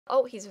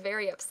Oh, he's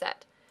very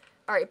upset.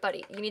 All right,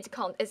 buddy, you need to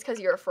calm. It's because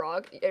you're a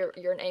frog.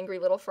 You're an angry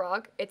little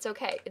frog. It's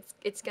okay.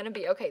 It's gonna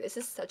be okay. This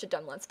is such a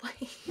dumb Let's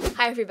Play.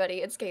 Hi,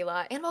 everybody. It's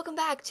Kayla, and welcome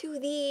back to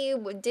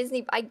the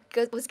Disney. I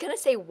was gonna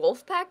say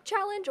Wolfpack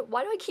Challenge.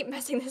 Why do I keep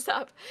messing this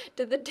up?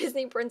 To the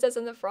Disney Princess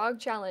and the Frog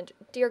Challenge.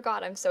 Dear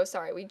God, I'm so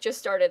sorry. We just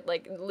started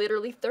like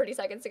literally 30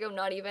 seconds ago.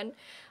 Not even.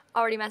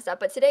 Already messed up.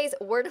 But today's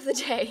word of the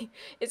day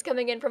is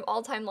coming in from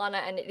All Time Lana,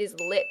 and it is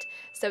lit.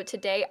 So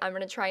today I'm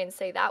gonna try and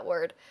say that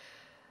word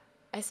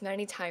as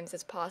many times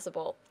as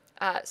possible.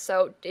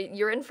 So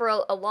you're in for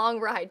a long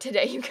ride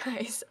today, you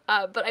guys.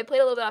 But I played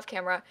a little bit off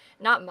camera,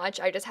 not much.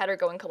 I just had her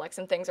go and collect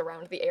some things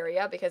around the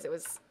area because it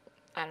was,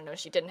 I don't know,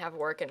 she didn't have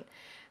work and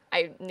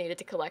I needed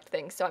to collect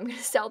things. So I'm going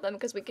to sell them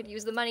because we could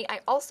use the money.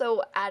 I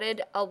also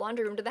added a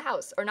laundry room to the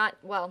house, or not,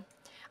 well,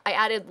 I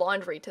added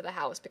laundry to the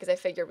house because I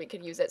figured we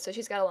could use it. So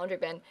she's got a laundry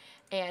bin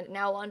and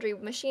now laundry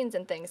machines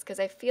and things because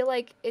I feel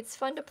like it's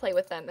fun to play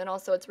with them and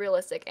also it's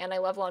realistic and I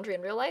love laundry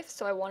in real life,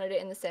 so I wanted it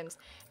in The Sims.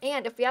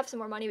 And if we have some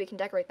more money, we can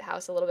decorate the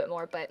house a little bit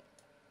more, but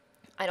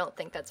I don't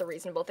think that's a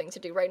reasonable thing to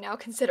do right now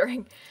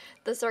considering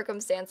the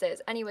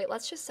circumstances. Anyway,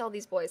 let's just sell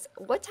these boys.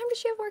 What time does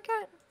she have work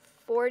at?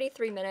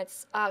 43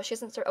 minutes. She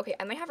hasn't started. Okay,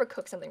 I might have her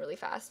cook something really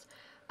fast.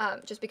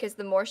 Just because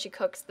the more she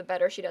cooks, the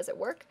better she does at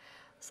work.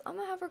 So I'm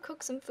gonna have her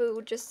cook some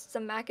food, just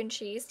some mac and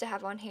cheese to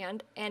have on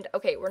hand. And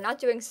okay, we're not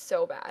doing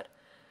so bad.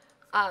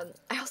 I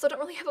also don't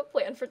really have a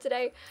plan for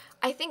today.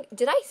 I think,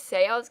 did I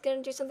say I was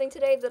gonna do something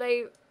today that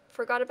I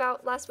forgot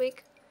about last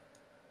week?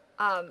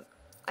 I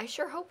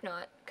sure hope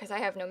not, because I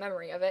have no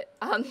memory of it.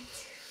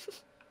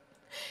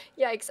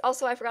 Yikes.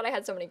 Also, I forgot I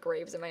had so many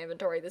graves in my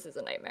inventory. This is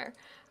a nightmare.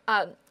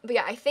 But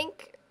yeah, I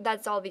think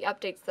that's all the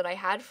updates that I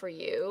had for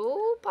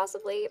you.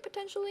 Possibly,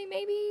 potentially,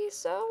 maybe.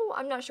 So,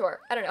 I'm not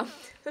sure. I don't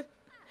know.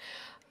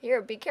 Here,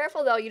 be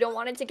careful though. You don't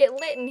want it to get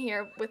lit in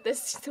here with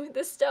this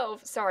stove.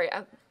 Sorry,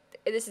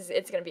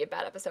 it's gonna be a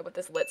bad episode with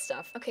this lit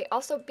stuff. Okay,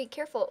 also be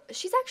careful.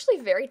 She's actually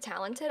very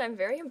talented. I'm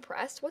very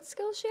impressed. What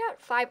skill is she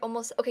at? 5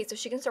 almost. Okay, so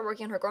she can start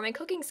working on her gourmet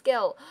cooking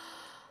skill.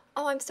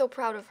 Oh, I'm so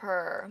proud of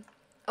her.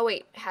 Oh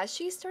wait, has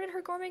she started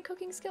her gourmet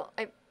cooking skill?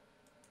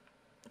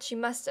 She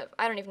must have.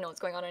 I don't even know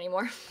what's going on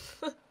anymore.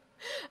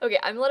 Okay,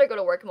 I'm gonna let her go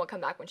to work and we'll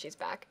come back when she's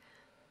back.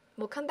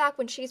 We'll come back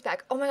when she's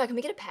back. Oh my god, can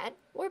we get a pet?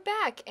 We're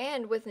back,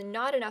 and with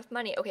not enough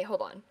money. Okay, hold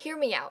on. Hear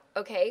me out,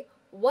 okay?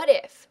 What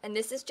if, and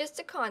this is just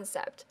a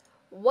concept,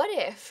 what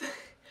if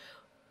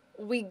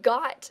we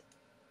got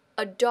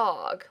a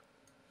dog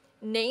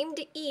named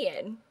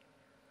Ian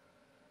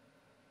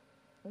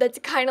that's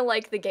kind of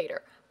like the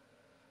gator?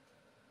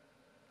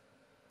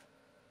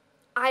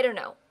 I don't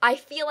know. I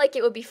feel like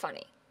it would be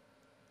funny.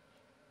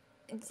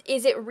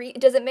 Does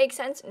it make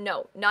sense?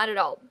 No, not at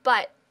all.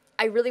 But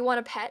I really want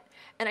a pet,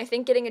 and I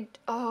think getting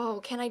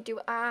can I do,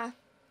 I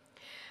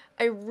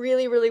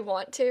really, really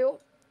want to.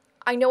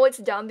 I know it's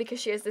dumb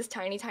because she has this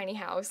tiny, tiny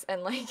house,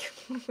 and, like,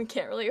 we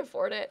can't really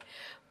afford it,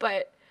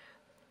 but,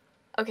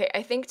 okay,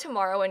 I think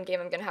tomorrow in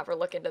game I'm gonna have her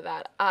look into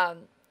that.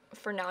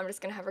 For now, I'm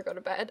just gonna have her go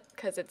to bed,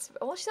 because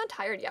well, she's not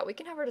tired yet. We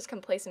can have her just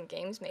come play some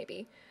games,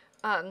 maybe.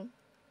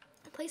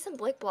 Play some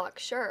Blick Block,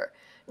 sure.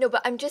 No,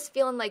 but I'm just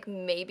feeling like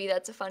maybe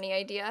that's a funny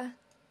idea.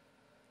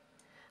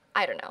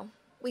 I don't know.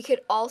 We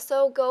could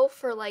also go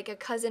for like a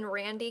Cousin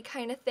Randy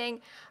kind of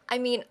thing. I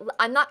mean,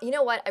 you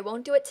know what? I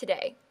won't do it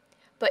today.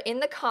 But in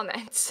the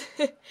comments,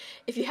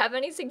 if you have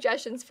any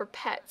suggestions for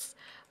pets,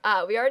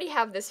 we already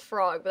have this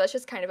frog, but that's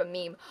just kind of a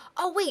meme.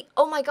 Oh, wait.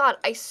 Oh my god.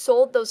 I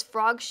sold those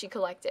frogs she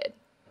collected.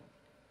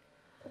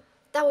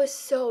 That was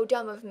so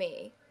dumb of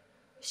me.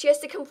 She has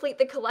to complete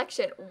the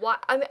collection.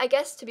 What? I mean, I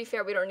guess, to be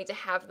fair, we don't need to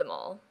have them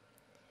all.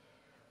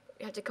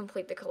 You have to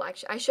complete the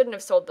collection. I shouldn't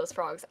have sold those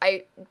frogs.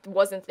 I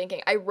wasn't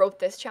thinking. I wrote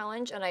this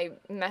challenge and I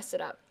messed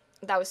it up.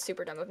 That was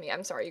super dumb of me.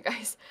 I'm sorry, you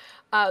guys.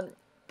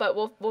 But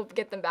we'll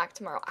get them back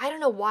tomorrow. I don't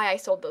know why I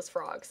sold those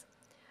frogs.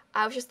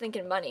 I was just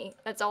thinking money.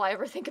 That's all I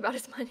ever think about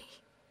is money.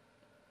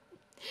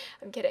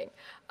 I'm kidding.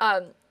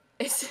 No,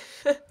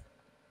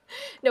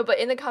 but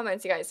in the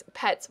comments, you guys,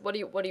 pets. What do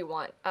you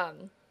want?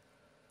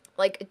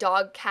 Like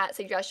dog, cat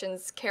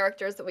suggestions,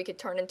 characters that we could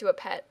turn into a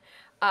pet.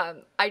 I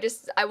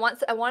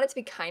want it to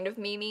be kind of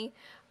memey,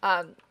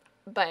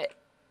 but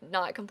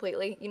not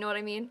completely, you know what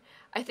I mean?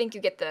 I think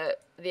you get the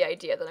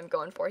idea that I'm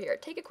going for here.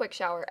 Take a quick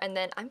shower, and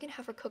then I'm gonna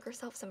have her cook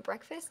herself some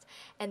breakfast,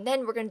 and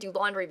then we're gonna do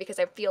laundry because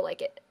I feel like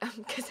it,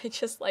 because I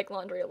just like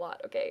laundry a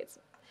lot, okay?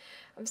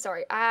 I'm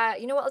sorry.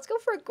 You know what, let's go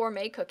for a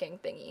gourmet cooking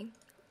thingy.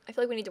 I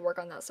feel like we need to work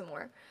on that some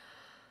more.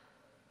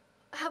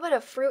 How about a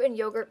fruit and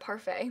yogurt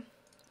parfait?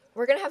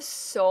 We're gonna have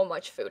so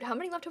much food. How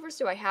many leftovers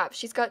do I have?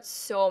 She's got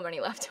so many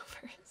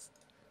leftovers.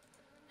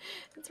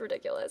 It's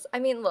ridiculous. I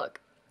mean, look,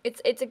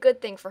 it's a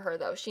good thing for her,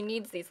 though. She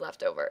needs these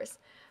leftovers.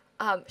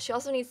 She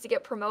also needs to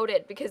get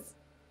promoted because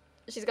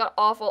she's got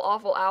awful,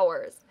 awful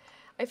hours.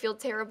 I feel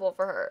terrible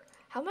for her.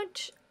 How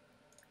much?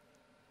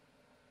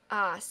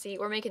 See,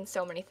 we're making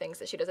so many things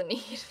that she doesn't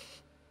need.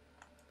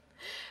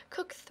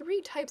 Cook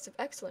 3 types of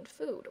excellent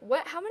food.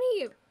 What? How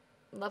many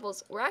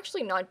levels? We're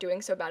actually not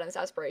doing so bad in this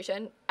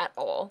aspiration at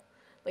all.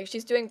 Like,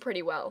 she's doing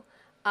pretty well.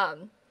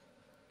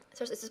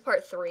 So this is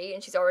part 3,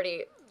 and she's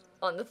already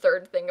on the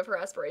 3rd thing of her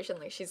aspiration.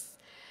 Like, she's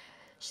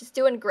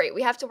doing great.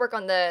 We have to work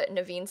on the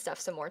Naveen stuff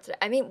some more today.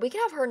 I mean, we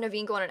could have her and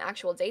Naveen go on an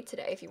actual date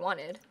today if you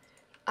wanted.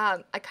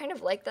 I kind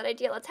of like that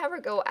idea. Let's have her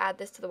go add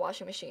this to the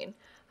washing machine.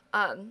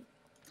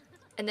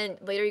 And then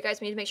later, you guys,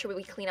 we need to make sure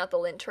we clean out the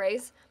lint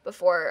trays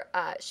before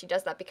she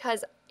does that,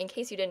 because in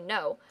case you didn't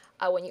know,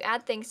 when you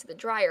add things to the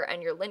dryer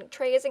and your lint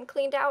tray isn't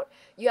cleaned out,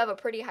 you have a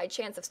pretty high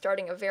chance of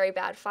starting a very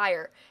bad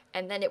fire,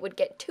 and then it would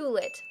get too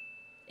lit,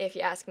 if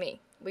you ask me.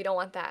 We don't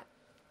want that.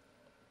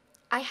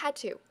 I had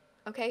to.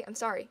 Okay, I'm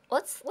sorry.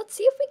 Let's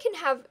see if we can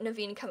have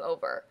Naveen come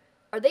over.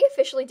 Are they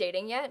officially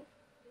dating yet?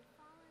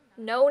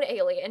 Known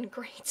alien,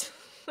 great.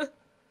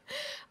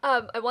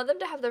 I want them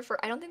to have their first.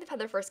 I don't think they've had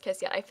their first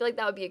kiss yet. I feel like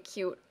that would be a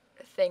cute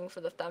thing for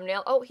the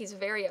thumbnail. Oh, he's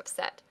very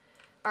upset.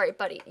 All right,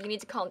 buddy, you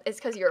need to calm. It's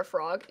because you're a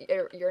frog.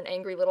 You're an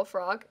angry little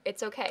frog.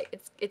 It's okay.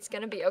 It's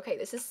gonna be okay.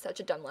 This is such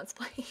a dumb Let's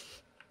Play.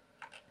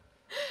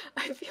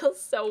 I feel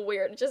so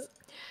weird.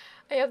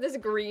 I have this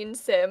green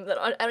sim that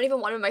I don't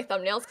even want in my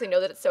thumbnails because I know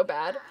that it's so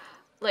bad.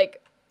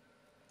 Like,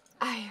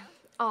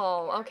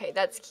 oh, okay,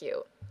 that's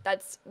cute.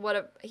 That's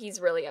he's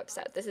really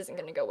upset. This isn't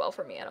gonna go well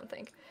for me, I don't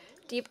think.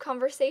 Deep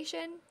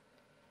conversation.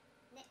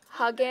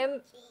 Hug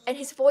him. And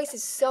his voice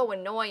is so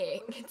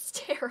annoying. It's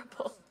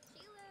terrible.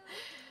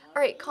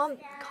 Alright,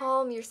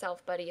 calm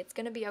yourself, buddy. It's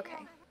gonna be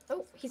okay.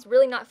 Oh, he's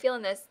really not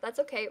feeling this. That's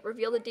okay.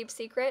 Reveal the deep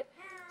secret.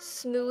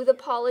 Smooth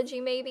apology,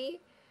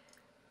 maybe.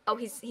 Oh,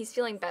 he's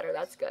feeling better.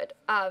 That's good.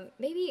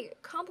 Maybe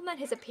compliment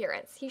his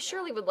appearance. He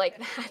surely would like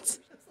that.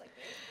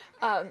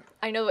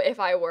 I know if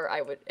I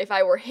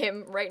were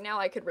him right now,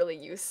 I could really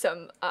use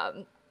some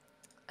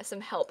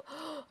help.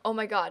 Oh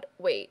my god,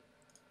 wait.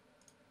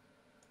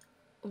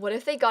 What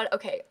if they got,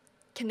 okay,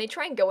 can they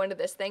try and go into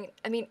this thing?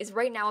 I mean, is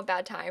right now a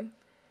bad time?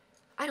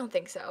 I don't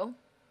think so.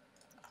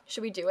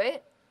 Should we do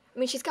it? I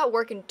mean, she's got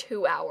work in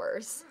 2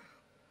 hours.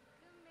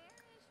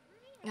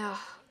 Ugh.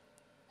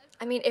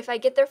 I mean, if I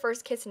get their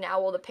first kiss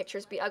now, will the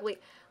pictures be ugly?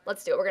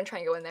 Let's do it. We're gonna try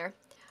and go in there.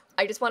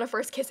 I just want a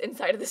first kiss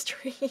inside of this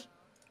tree.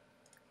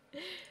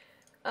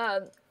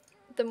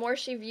 The more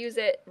she views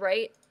it,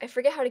 right? I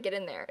forget how to get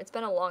in there. It's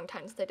been a long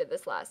time since I did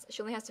this last.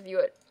 She only has to view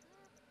it.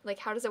 Like,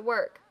 how does it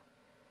work?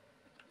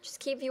 Just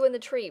keep viewing the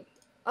tree.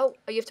 Oh,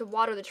 you have to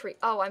water the tree.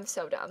 Oh, I'm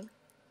so dumb.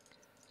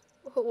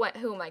 Who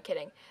am I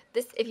kidding?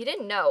 If you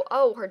didn't know,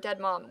 oh, her dead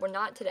mom. We're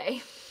not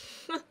today.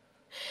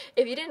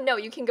 If you didn't know,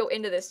 you can go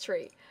into this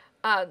tree.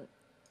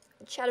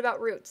 Chat about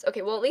roots.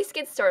 Okay, well, at least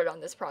get started on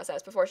this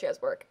process before she has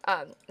work.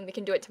 And we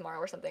can do it tomorrow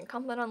or something.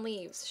 Compliment on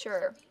leaves,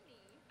 sure.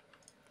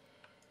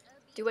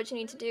 Do what you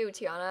need to do,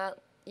 Tiana.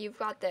 You've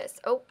got this.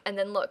 Oh, and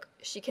then look,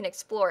 she can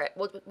explore it,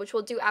 which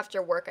we'll do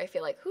after work, I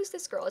feel like. Who's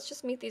this girl? Let's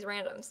just meet these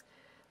randoms.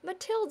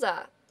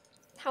 Matilda.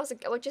 How's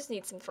it go? I just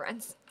need some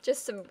friends.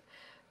 Just some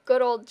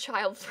good old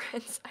child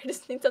friends. I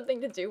just need something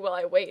to do while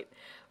I wait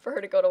for her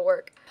to go to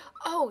work.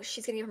 Oh,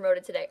 she's getting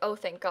promoted today. Oh,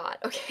 thank God.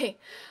 Okay,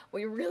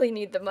 we really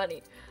need the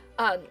money.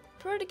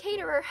 Promoted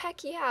caterer,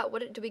 heck yeah.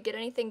 Do we get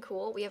anything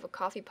cool? We have a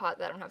coffee pot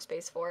that I don't have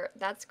space for.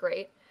 That's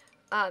great.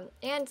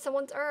 And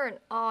someone's urn.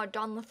 Oh,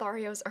 Don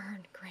Lothario's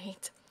urn.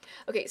 Great.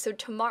 Okay, so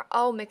tomorrow,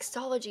 oh,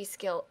 mixology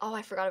skill. Oh,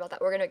 I forgot about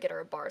that. We're gonna get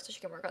her a bar so she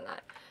can work on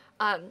that.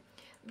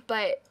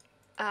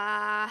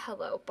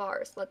 Hello,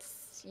 bars.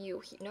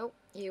 Nope,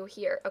 you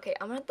here. Okay,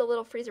 I'm gonna have the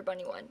little freezer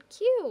bunny one.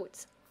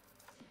 Cute.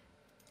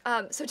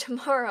 So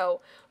tomorrow,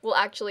 we'll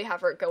actually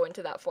have her go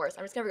into that forest.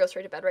 I'm just gonna go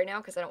straight to bed right now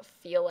because I don't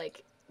feel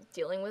like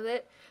dealing with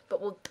it.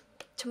 But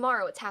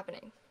tomorrow it's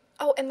happening.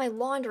 Oh, and my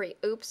laundry.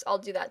 Oops, I'll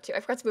do that too. I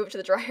forgot to move it to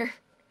the dryer.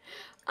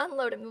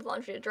 Unload and move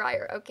laundry to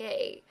dryer.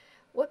 Okay.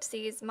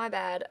 Whoopsies, my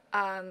bad.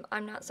 I'm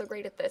not so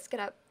great at this. Get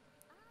up.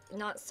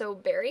 Not so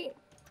berry.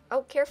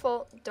 Oh,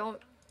 careful. Don't.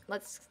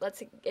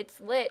 It's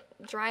lit.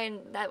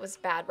 Drying. That was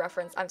bad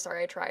reference. I'm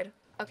sorry, I tried.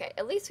 Okay,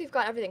 at least we've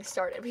got everything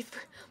started.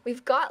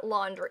 We've got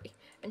laundry,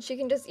 and she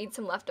can just eat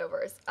some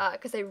leftovers.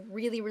 Because I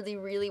really, really,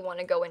 really want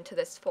to go into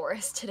this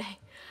forest today.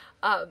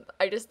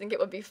 I just think it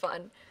would be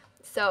fun.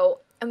 So,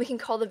 and we can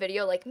call the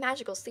video like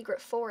Magical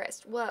Secret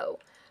Forest. Whoa.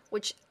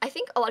 Which I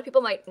think a lot of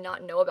people might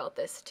not know about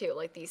this too,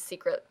 like these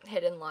secret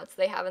hidden lots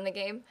they have in the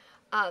game.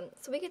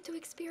 So we get to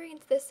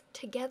experience this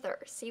together.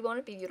 See, won't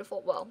it be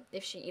beautiful? Well,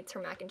 if she eats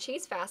her mac and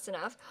cheese fast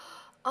enough.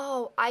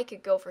 Oh, I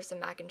could go for some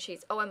mac and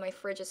cheese. Oh, and my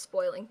fridge is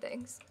spoiling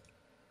things.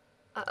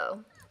 Uh-oh.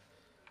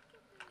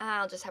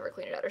 I'll just have her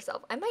clean it out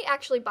herself. I might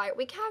actually buy it.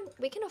 We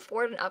can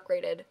afford an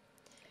upgraded,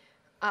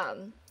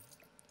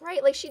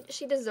 right? Like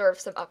she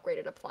deserves some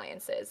upgraded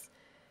appliances.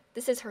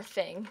 This is her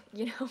thing,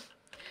 you know?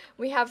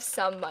 We have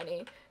some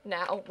money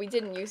now. We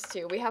didn't used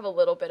to. We have a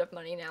little bit of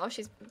money now.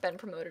 She's been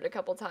promoted a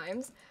couple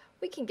times.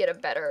 We can get a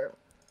better...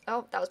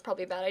 Oh, that was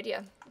probably a bad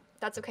idea.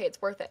 That's okay. It's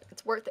worth it.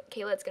 It's worth it.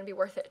 Kayla, it's going to be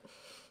worth it.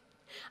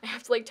 I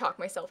have to, like, talk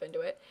myself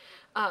into it.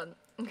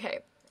 Okay.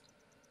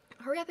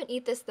 Hurry up and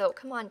eat this, though.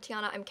 Come on,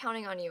 Tiana. I'm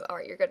counting on you. All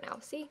right, you're good now.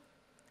 See?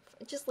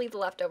 Just leave the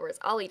leftovers.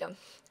 I'll eat them.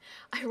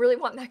 I really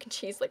want mac and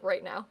cheese, like,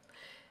 right now.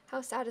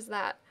 How sad is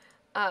that?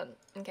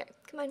 Okay.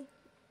 Come on.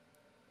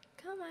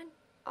 Come on.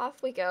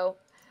 Off we go.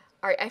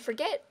 Alright, I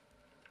forget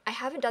I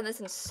haven't done this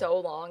in so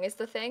long is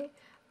the thing.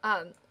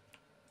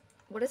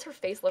 What does her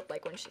face look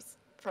like when she's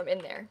from in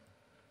there?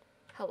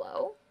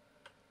 Hello?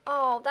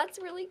 Oh, that's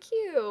really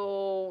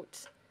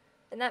cute.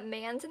 And that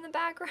man's in the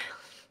background.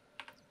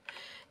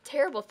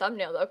 Terrible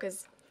thumbnail, though,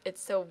 because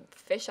it's so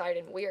fish-eyed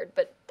and weird.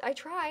 But I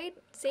tried.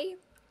 See?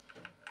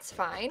 It's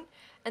fine.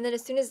 And then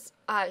as soon as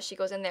she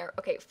goes in there,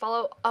 okay,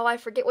 follow. Oh, I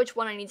forget which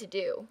one I need to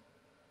do.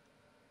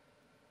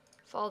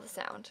 Follow the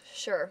sound.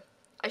 Sure.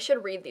 I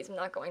should read these. I'm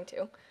not going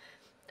to.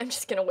 I'm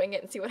just going to wing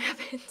it and see what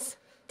happens.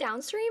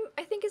 Downstream,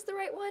 I think, is the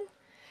right one.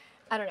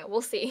 I don't know.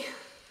 We'll see.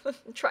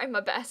 I'm trying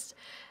my best.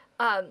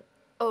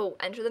 Oh,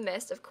 enter the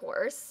mist, of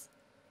course.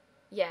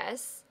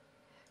 Yes.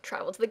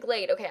 Travel to the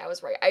glade. Okay, I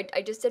was right.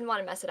 I just didn't want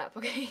to mess it up,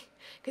 okay?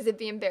 Because it'd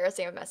be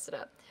embarrassing if I messed it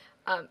up.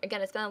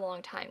 Again, it's been a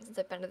long time since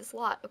I've been to this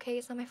lot, okay?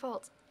 It's not my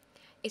fault.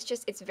 It's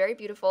just, it's very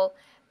beautiful,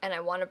 and I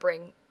want to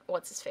bring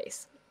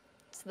what's-his-face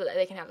so that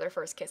they can have their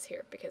first kiss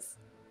here, because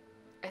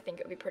I think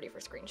it would be pretty for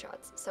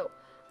screenshots. So,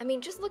 I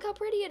mean, just look how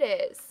pretty it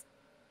is.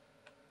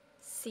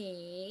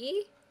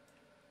 See?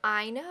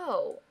 I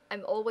know.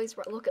 I'm always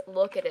right.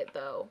 Look at it,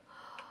 though.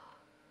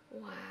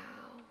 Wow.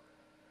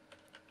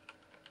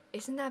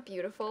 Isn't that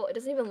beautiful? It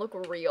doesn't even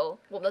look real.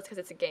 Well, that's because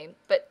it's a game,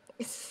 but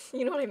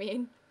you know what I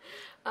mean?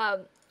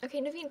 Okay,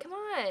 Naveen, come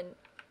on.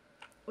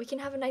 We can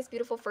have a nice,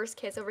 beautiful first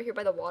kiss over here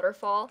by the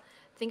waterfall.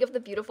 Think of the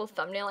beautiful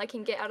thumbnail I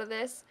can get out of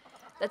this.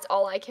 That's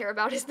all I care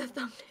about is the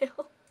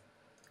thumbnail.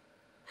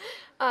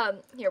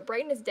 Here,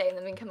 brighten his day, and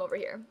then we can come over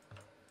here.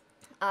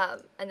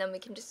 And then we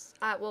can just,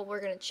 well, we're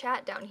going to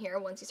chat down here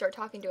once you start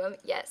talking to him.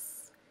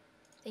 Yes.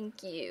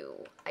 Thank you.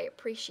 I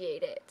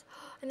appreciate it.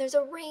 And there's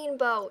a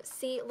rainbow.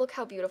 See, look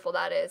how beautiful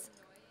that is.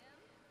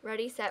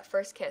 Ready, set,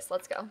 first kiss.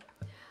 Let's go.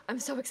 I'm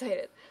so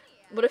excited.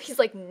 What if he's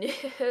like,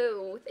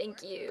 no,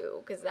 thank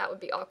you, because that would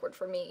be awkward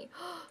for me.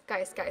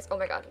 Guys, oh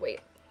my god,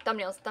 wait.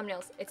 Thumbnails,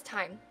 it's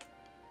time.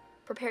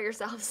 Prepare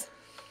yourselves.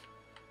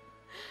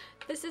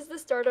 This is the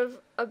start of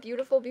a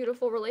beautiful,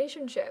 beautiful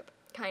relationship,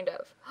 kind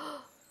of.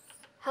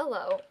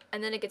 Hello.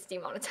 And then it gets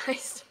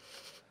demonetized.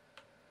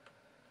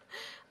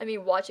 I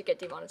mean, watch it get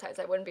demonetized.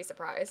 I wouldn't be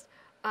surprised.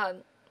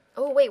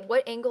 Oh, wait,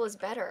 what angle is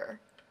better?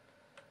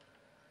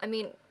 I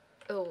mean,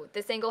 oh,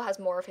 this angle has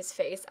more of his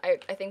face. I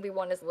think we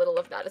want as little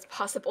of that as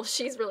possible.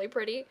 She's really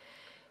pretty.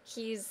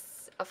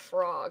 He's a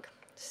frog.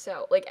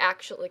 So, like,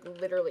 actually, like,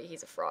 literally,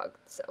 he's a frog.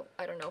 So,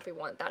 I don't know if we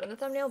want that in the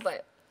thumbnail,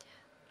 but...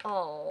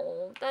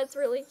 Oh, that's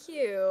really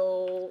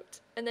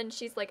cute. And then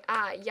she's like,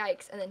 ah,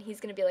 yikes. And then he's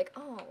gonna be like,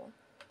 oh.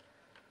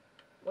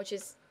 Which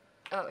is...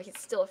 Oh, he's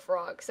still a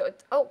frog. So,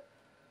 it's... Oh.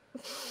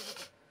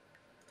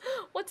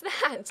 What's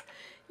that?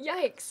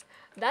 Yikes.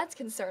 That's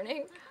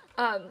concerning.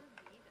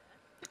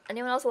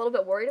 Anyone else a little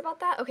bit worried about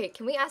that? Okay,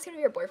 can we ask him to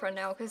be your boyfriend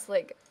now? Because,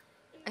 like,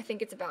 I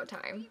think it's about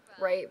time,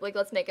 right? Like,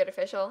 let's make it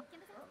official.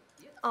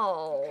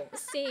 Oh,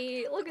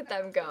 see? Look at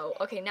them go.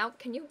 Okay, now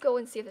can you go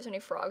and see if there's any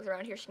frogs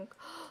around here?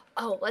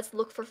 Oh, let's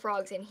look for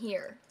frogs in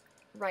here.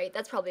 Right,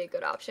 that's probably a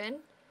good option.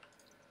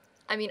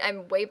 I mean,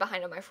 I'm way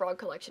behind on my frog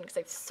collection because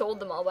I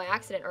sold them all by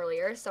accident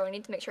earlier, so I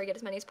need to make sure I get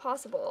as many as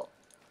possible.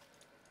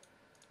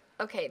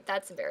 Okay,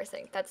 that's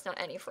embarrassing. That's not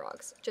any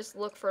frogs. Just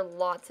look for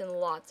lots and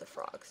lots of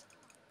frogs.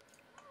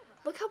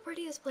 Look how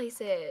pretty this place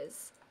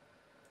is.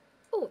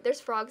 Oh, there's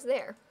frogs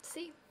there.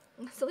 See?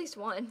 That's at least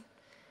one.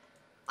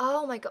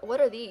 Oh my god, what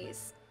are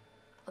these?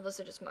 Oh, those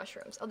are just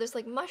mushrooms. Oh, there's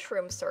like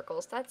mushroom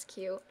circles. That's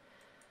cute.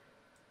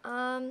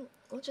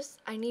 We'll just,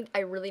 I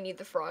really need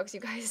the frogs, you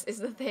guys, is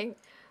the thing.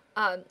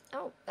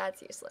 Oh,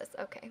 that's useless.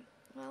 Okay.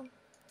 Well,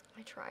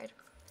 I tried.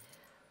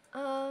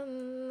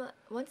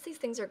 Once these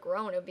things are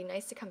grown, it would be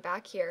nice to come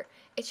back here.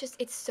 It's just,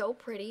 it's so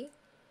pretty.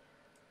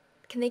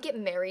 Can they get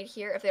married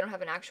here if they don't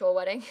have an actual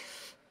wedding?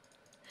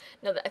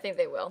 No, I think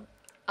they will.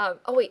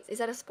 Oh wait, is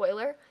that a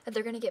spoiler? That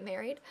they're gonna get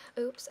married?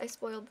 Oops, I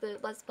spoiled the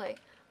Let's Play.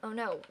 Oh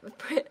no,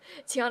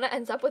 Tiana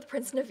ends up with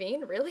Prince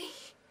Naveen? Really?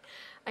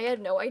 I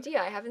had no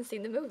idea, I haven't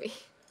seen the movie.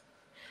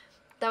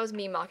 That was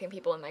me mocking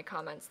people in my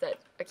comments that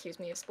accuse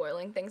me of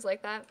spoiling things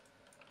like that.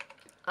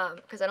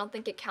 Because I don't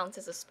think it counts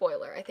as a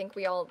spoiler. I think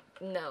we all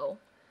know.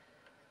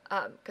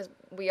 Because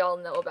we all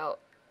know about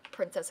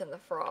Princess and the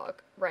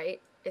Frog, right?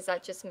 Is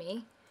that just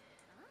me?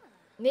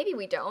 Maybe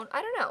we don't.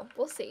 I don't know.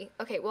 We'll see.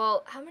 Okay,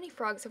 well, how many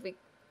frogs have we...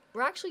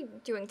 We're actually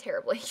doing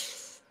terribly,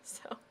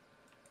 so...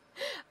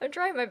 I'm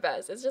trying my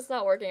best. It's just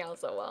not working out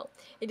so well.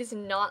 It is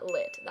not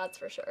lit, that's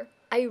for sure.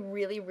 I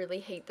really, really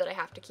hate that I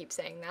have to keep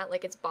saying that.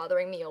 Like, it's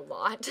bothering me a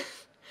lot.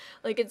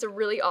 Like, it's a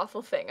really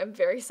awful thing. I'm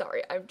very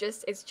sorry.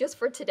 It's just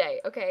for today,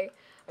 okay?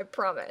 I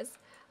promise.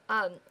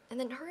 And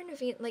then her and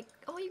Naveen, like,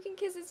 oh, you can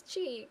kiss his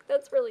cheek.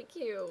 That's really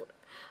cute.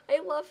 I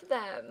love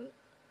them.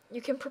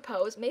 You can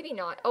propose. Maybe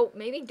not. Oh,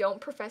 maybe don't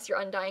profess your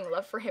undying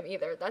love for him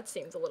either. That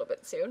seems a little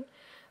bit soon.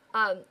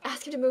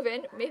 Ask him to move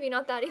in. Maybe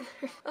not that either.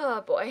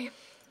 Oh, boy.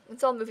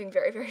 It's all moving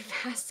very, very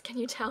fast. Can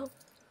you tell?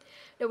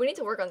 No, we need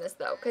to work on this,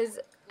 though. Because,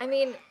 I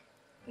mean,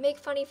 make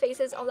funny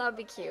faces. Oh, that would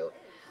be cute.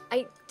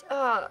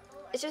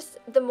 It's just,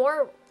 the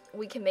more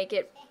we can make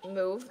it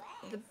move,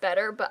 the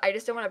better. But I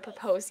just don't want to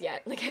propose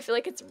yet. Like, I feel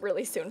like it's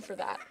really soon for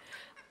that.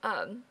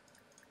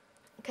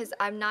 because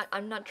I'm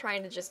not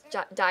trying to just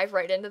dive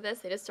right into this.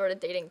 They just started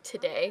dating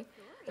today.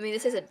 I mean,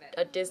 this is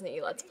a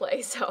Disney Let's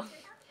Play, so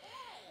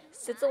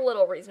it's a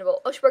little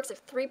reasonable. Oh, she works at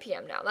 3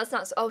 p.m. now. That's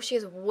not so. Oh, she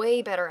has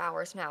way better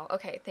hours now.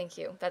 Okay, thank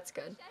you. That's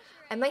good.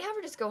 I might have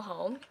her just go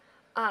home,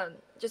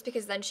 just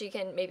because then she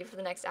can maybe for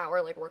the next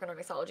hour like work on her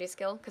mixology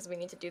skill, because we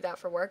need to do that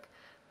for work.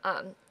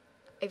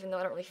 Even though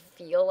I don't really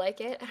feel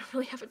like it, I don't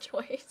really have a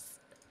choice.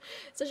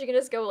 So she can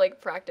just go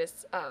like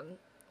practice.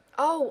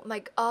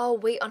 Oh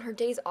wait, on her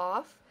days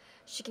off,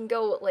 she can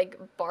go like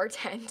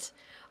bartend.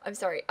 I'm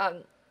sorry,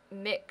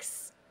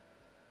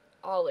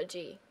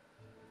 mixology.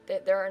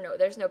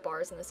 There's no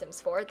bars in The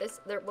Sims 4.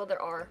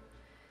 There are.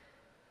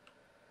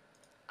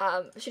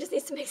 She just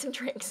needs to make some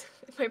drinks.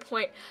 My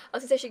point. I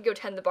was gonna say she could go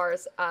tend the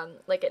bars,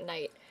 like at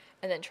night,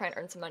 and then try and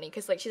earn some money,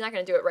 because like she's not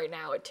gonna do it right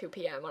now at 2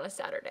 p.m. on a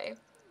Saturday,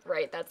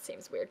 right? That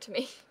seems weird to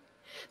me.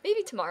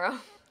 Maybe tomorrow.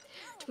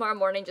 Tomorrow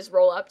morning, just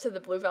roll up to the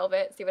Blue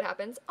Velvet, see what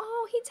happens.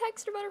 Oh, he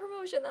texted about a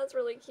promotion. That's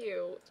really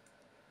cute.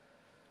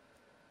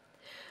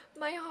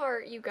 My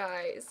heart, you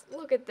guys.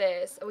 Look at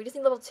this. Oh, we just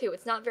need level 2.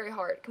 It's not very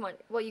hard. Come on.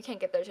 Well, you can't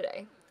get there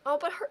today. Oh,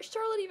 but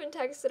Charlotte even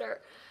texted her.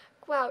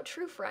 Wow,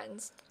 true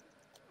friends.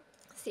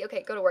 See,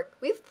 okay, go to work.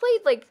 We've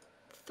played like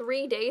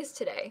 3 days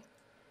today.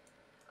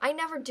 I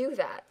never do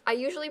that. I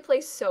usually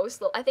play so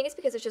slow. I think it's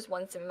because it's just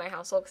one sim in my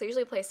household, because I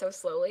usually play so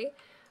slowly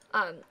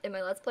in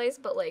my Let's Plays,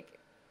 but like,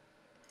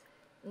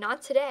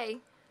 not today.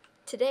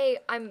 Today,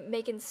 I'm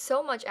making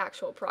so much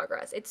actual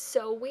progress. It's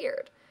so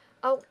weird.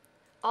 Oh,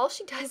 all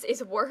she does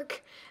is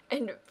work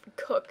and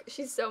cook.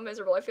 She's so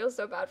miserable. I feel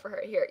so bad for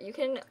her. Here, you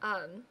can,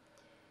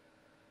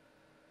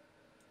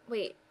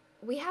 wait.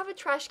 We have a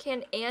trash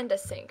can and a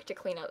sink to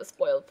clean out the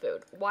spoiled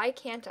food. Why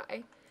can't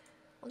I?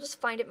 I'll just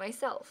find it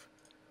myself.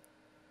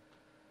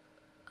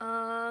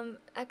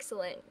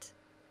 Excellent.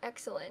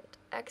 Excellent.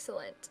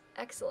 Excellent.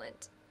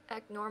 Excellent.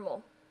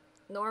 Normal.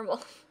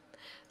 Normal.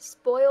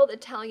 Spoiled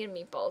Italian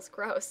meatballs.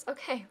 Gross.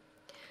 Okay.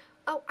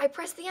 Oh, I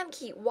pressed the M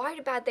key. Why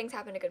do bad things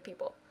happen to good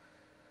people?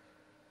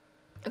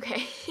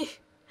 Okay.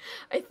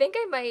 I think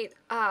I might,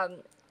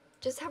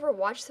 just have her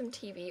watch some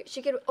TV.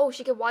 She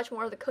could watch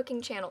more of the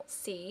cooking channel.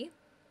 See?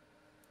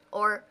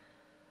 Or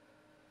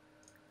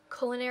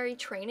culinary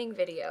training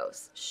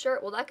videos. Sure,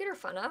 will that get her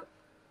fun up?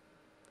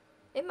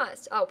 It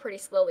must. Oh, pretty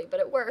slowly, but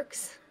it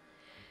works.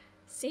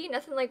 See,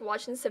 nothing like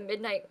watching some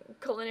midnight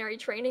culinary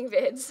training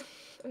vids.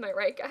 Am I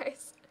right,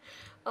 guys?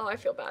 Oh, I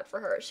feel bad for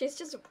her. She's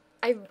just,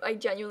 I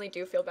genuinely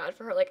do feel bad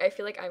for her. Like, I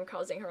feel like I'm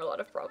causing her a lot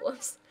of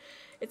problems.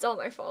 It's all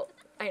my fault.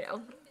 I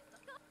know.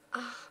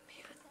 Oh,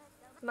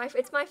 man.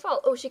 It's my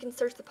fault. Oh, she can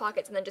search the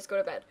pockets and then just go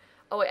to bed.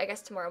 Oh, wait, I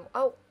guess tomorrow.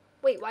 Oh,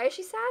 wait, why is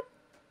she sad?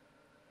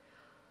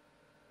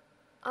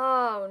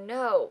 Oh,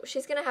 no.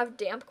 She's gonna have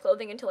damp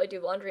clothing until I do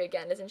laundry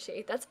again, isn't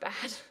she? That's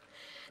bad.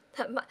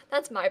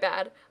 That's my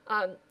bad.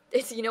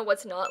 It's, you know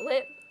what's not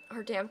lit?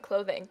 Her damp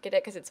clothing. Get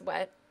it? Because it's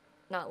wet.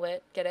 Not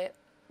lit. Get it?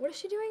 What is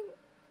she doing?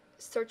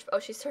 Oh,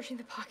 she's searching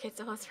the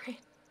pockets. Oh, that's right.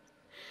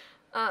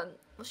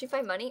 Will she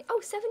find money? Oh,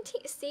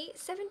 17. See?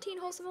 17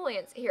 whole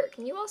simoleons. Here,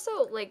 can you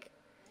also, like,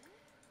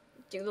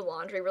 do the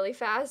laundry really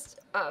fast?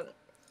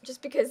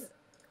 Just because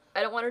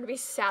I don't want her to be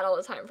sad all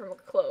the time from her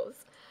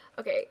clothes.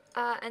 Okay,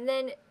 and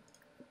then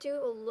do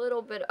a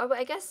little bit of,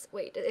 I guess,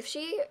 wait, if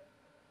she,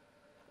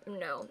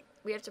 no,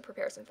 we have to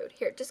prepare some food.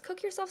 Here, just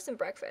cook yourself some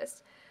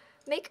breakfast.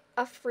 Make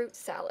a fruit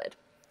salad.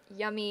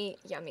 Yummy,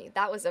 yummy.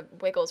 That was a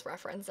Wiggles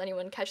reference.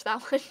 Anyone catch that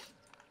one?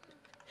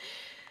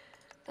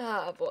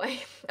 Oh boy,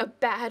 a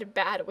bad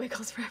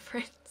Wiggles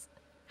reference.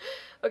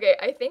 Okay,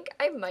 I think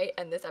I might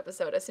end this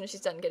episode as soon as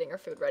she's done getting her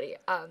food ready.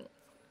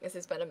 This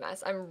has been a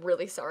mess. I'm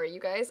really sorry, you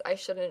guys. I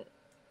shouldn't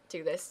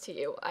do this to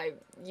you.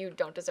 You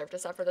don't deserve to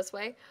suffer this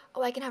way.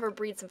 Oh, I can have her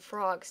breed some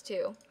frogs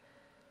too.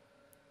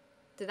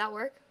 Did that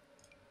work?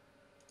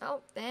 Oh,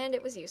 and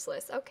it was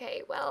useless.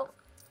 Okay, well,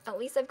 at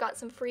least I've got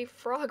some free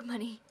frog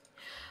money.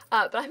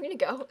 But I'm gonna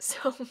go,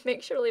 so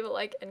make sure to leave a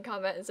like and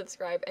comment and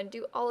subscribe and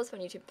do all those fun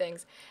YouTube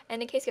things.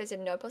 And in case you guys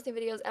didn't know, I'm posting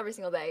videos every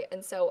single day,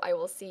 and so I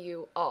will see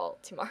you all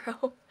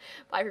tomorrow.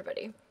 Bye,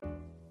 everybody.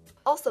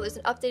 Also, there's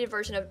an updated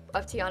version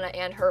of Tiana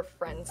and her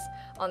friends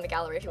on the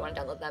gallery if you want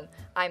to download them.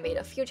 I made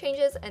a few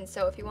changes, and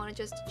so if you want to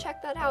just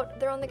check that out,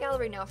 they're on the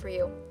gallery now for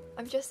you.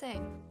 I'm just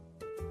saying.